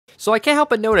So I can't help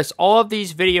but notice all of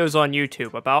these videos on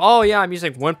YouTube about, oh yeah, I'm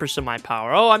using 1% of my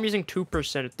power. Oh, I'm using 2%,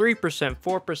 3%,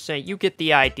 4%. You get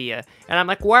the idea. And I'm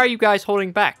like, why are you guys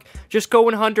holding back? Just go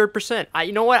 100%.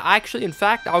 You know what? Actually, in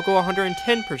fact, I'll go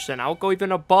 110%. I'll go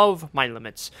even above my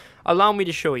limits. Allow me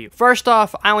to show you. First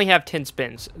off, I only have 10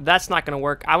 spins. That's not going to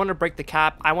work. I want to break the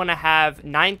cap. I want to have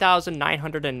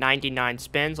 9,999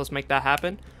 spins. Let's make that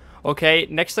happen. Okay,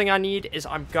 next thing I need is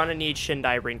I'm going to need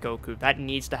Shindo Goku. That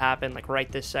needs to happen, like,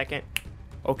 right this second.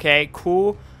 Okay,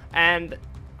 cool. And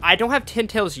I don't have 10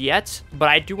 tails yet, but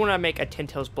I do want to make a 10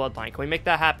 tails bloodline. Can we make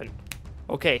that happen?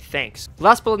 Okay, thanks.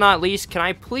 Last but not least, can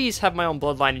I please have my own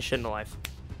bloodline in Shindo Life?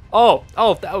 Oh,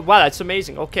 wow, that's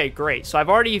amazing. Okay, great. So I've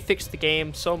already fixed the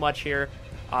game so much here.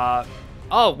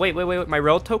 Oh, wait. My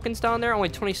rail token's down there, only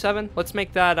 27. Let's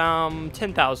make that,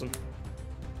 10,000.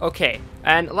 Okay,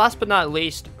 and last but not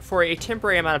least, for a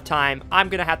temporary amount of time, I'm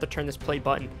gonna have to turn this play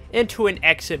button into an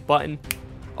exit button.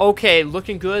 Okay,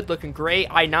 looking good, looking great.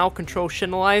 I now control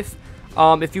Shindo Life.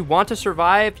 If you want to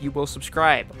survive, you will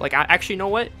subscribe. Like, actually, you know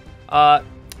what?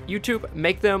 YouTube,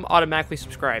 make them automatically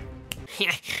subscribe.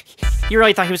 You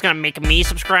really thought he was gonna make me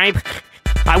subscribe?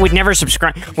 I would never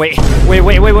subscribe. Wait.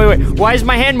 Why is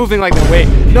my hand moving like that? Wait,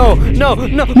 no.